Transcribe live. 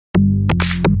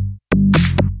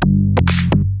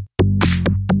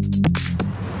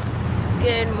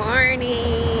Good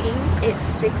morning. It's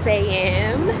 6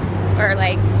 a.m. or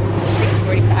like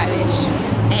 6:45-ish,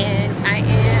 and I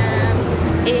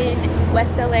am in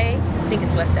West LA. I think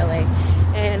it's West LA,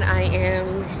 and I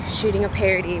am shooting a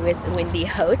parody with the Wendy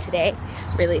Ho today.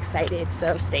 Really excited,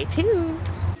 so stay tuned.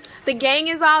 The gang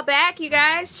is all back, you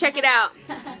guys. Check it out.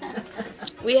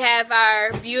 We have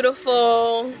our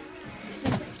beautiful,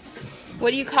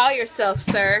 what do you call yourself,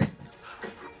 sir?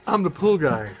 I'm the pool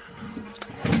guy.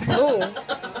 Ooh.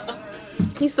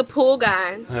 He's the pool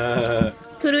guy.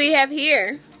 Who do we have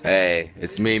here? Hey,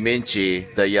 it's me,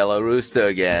 Minchie, the yellow rooster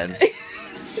again.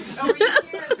 Over here,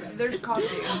 there's coffee.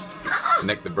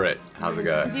 Nick the Brit. How's it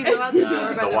going? If you go out the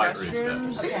door by The the white restrooms,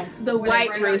 rooster. The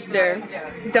white rooster.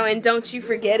 Don't you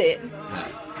forget it.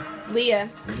 Leah.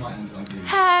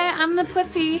 Hi, I'm the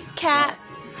pussy cat.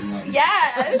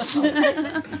 Yes.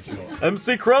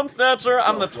 MC Crumb Snatcher.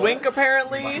 I'm the twink,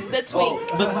 apparently. The twink.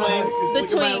 The twink. The Look at my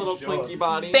twink. little twinkie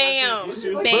body. Bam.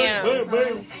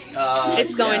 Bam.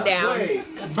 It's going down.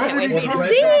 Can't wait for you to Right.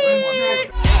 see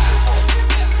it.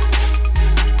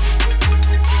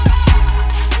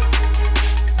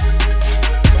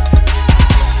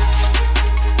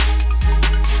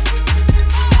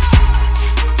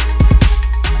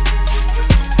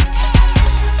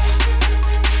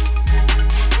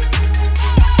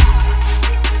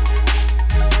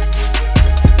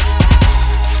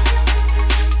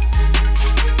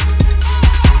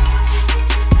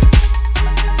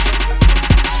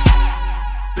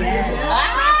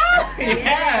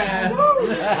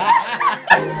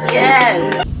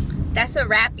 Yes. That's a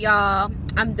wrap, y'all.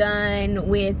 I'm done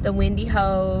with the Wendy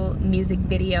Ho music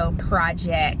video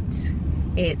project.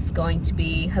 It's going to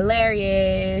be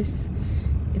hilarious.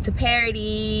 It's a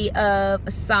parody of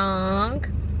a song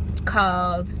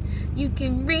called You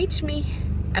Can Reach Me.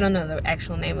 I don't know the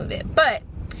actual name of it, but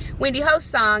Wendy Ho's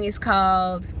song is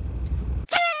called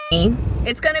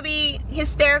It's gonna be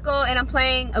hysterical, and I'm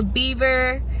playing a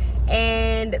Beaver,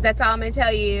 and that's all I'm gonna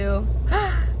tell you.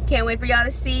 Can't wait for y'all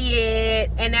to see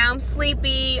it. And now I'm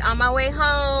sleepy on my way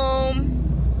home.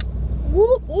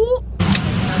 Whoop, whoop.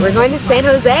 We're going to San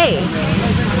Jose.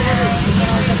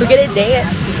 We're gonna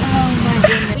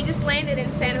dance. We just landed in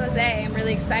San Jose. I'm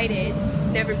really excited.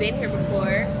 Never been here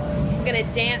before. I'm gonna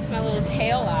dance my little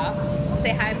tail off.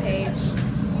 Say hi, Paige.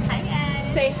 Hi,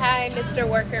 guys. Say hi, Mr.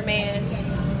 Worker Man.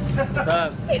 What's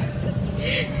up?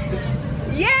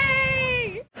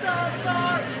 Yay!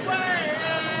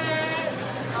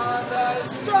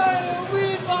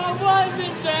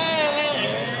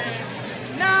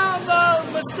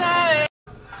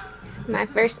 My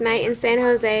first night in San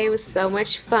Jose was so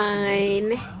much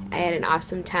fun. I had an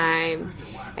awesome time.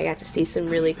 I got to see some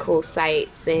really cool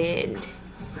sights, and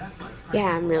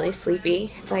yeah, I'm really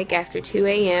sleepy. It's like after 2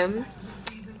 a.m.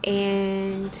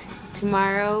 and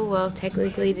tomorrow, well,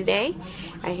 technically today,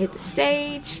 I hit the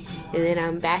stage, and then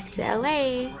I'm back to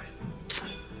LA.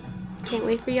 Can't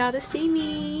wait for y'all to see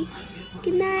me.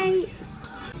 Good night.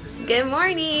 Good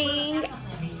morning.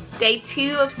 Day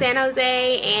 2 of San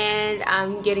Jose, and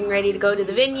I'm getting ready to go to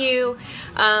the venue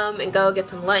and go get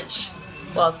some lunch.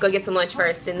 Well, go get some lunch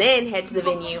first and then head to the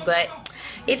venue, but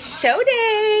it's show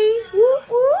day. Woo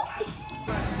woo.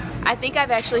 I think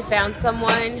I've actually found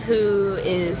someone who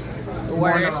is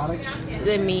worse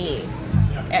than me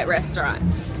at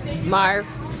restaurants. Marv,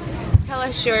 tell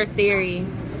us your theory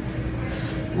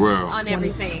Well, on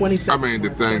everything. I mean,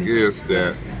 the thing is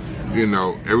that, you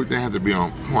know, everything has to be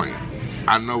on point.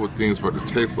 I know what things supposed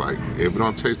to taste like. If it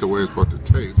don't taste the way it's supposed to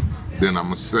taste, then I'm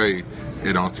gonna say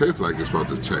it don't taste like it's supposed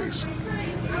to taste.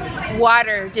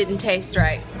 Water didn't taste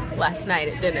right last night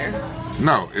at dinner.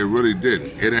 No, it really didn't.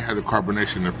 It didn't have the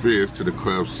carbonation and fizz to the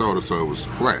club soda, so it was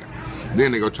flat.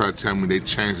 Then they go try to tell me they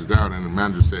changed it out, and the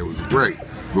manager said it was great.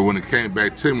 But when it came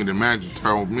back to me, the manager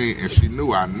told me, and she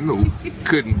knew I knew,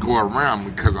 couldn't go around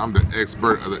me because I'm the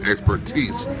expert of the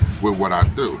expertise with what I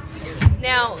do.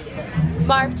 Now,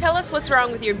 Marv, tell us what's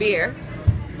wrong with your beer.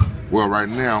 Well, right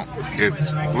now, it's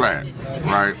flat,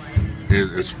 right?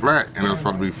 It's flat, and it's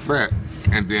supposed to be flat,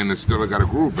 and then it's still got a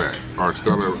groove back, or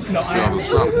still something.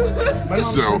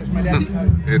 So,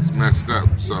 it's messed up,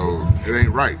 so it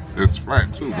ain't right. It's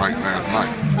flat, too, like last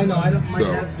night. I know, I don't.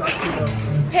 So,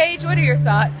 Paige, what are your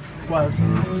thoughts? Was.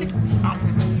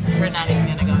 we're not even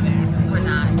gonna go there. We're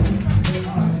not.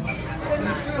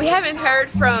 We haven't heard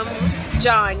from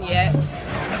John yet.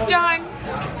 John,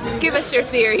 give us your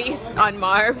theories on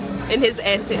Marv and his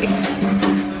antics.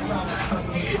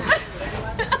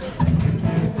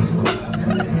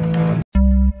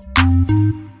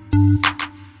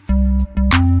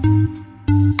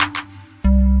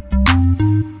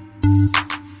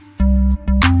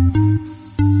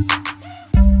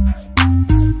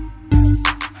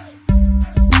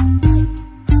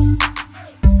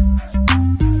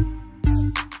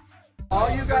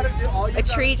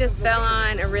 fell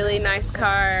on a really nice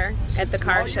car at the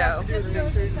car show.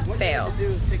 Fail.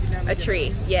 A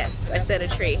tree. Yes, I said a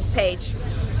tree. Paige.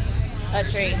 A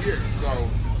tree.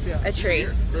 A tree.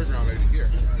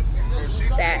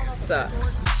 That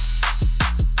sucks.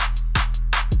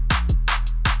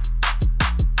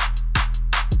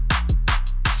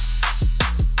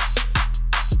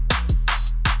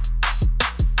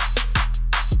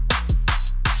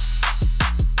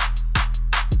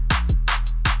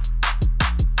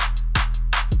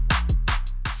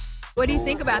 What do you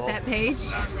think about that, Paige?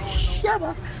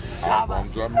 Shaba.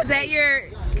 Is that your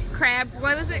crab,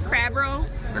 what was it, crab roll?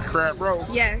 The crab roll.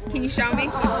 Yeah, can you show me?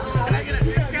 Can I get a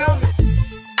discount?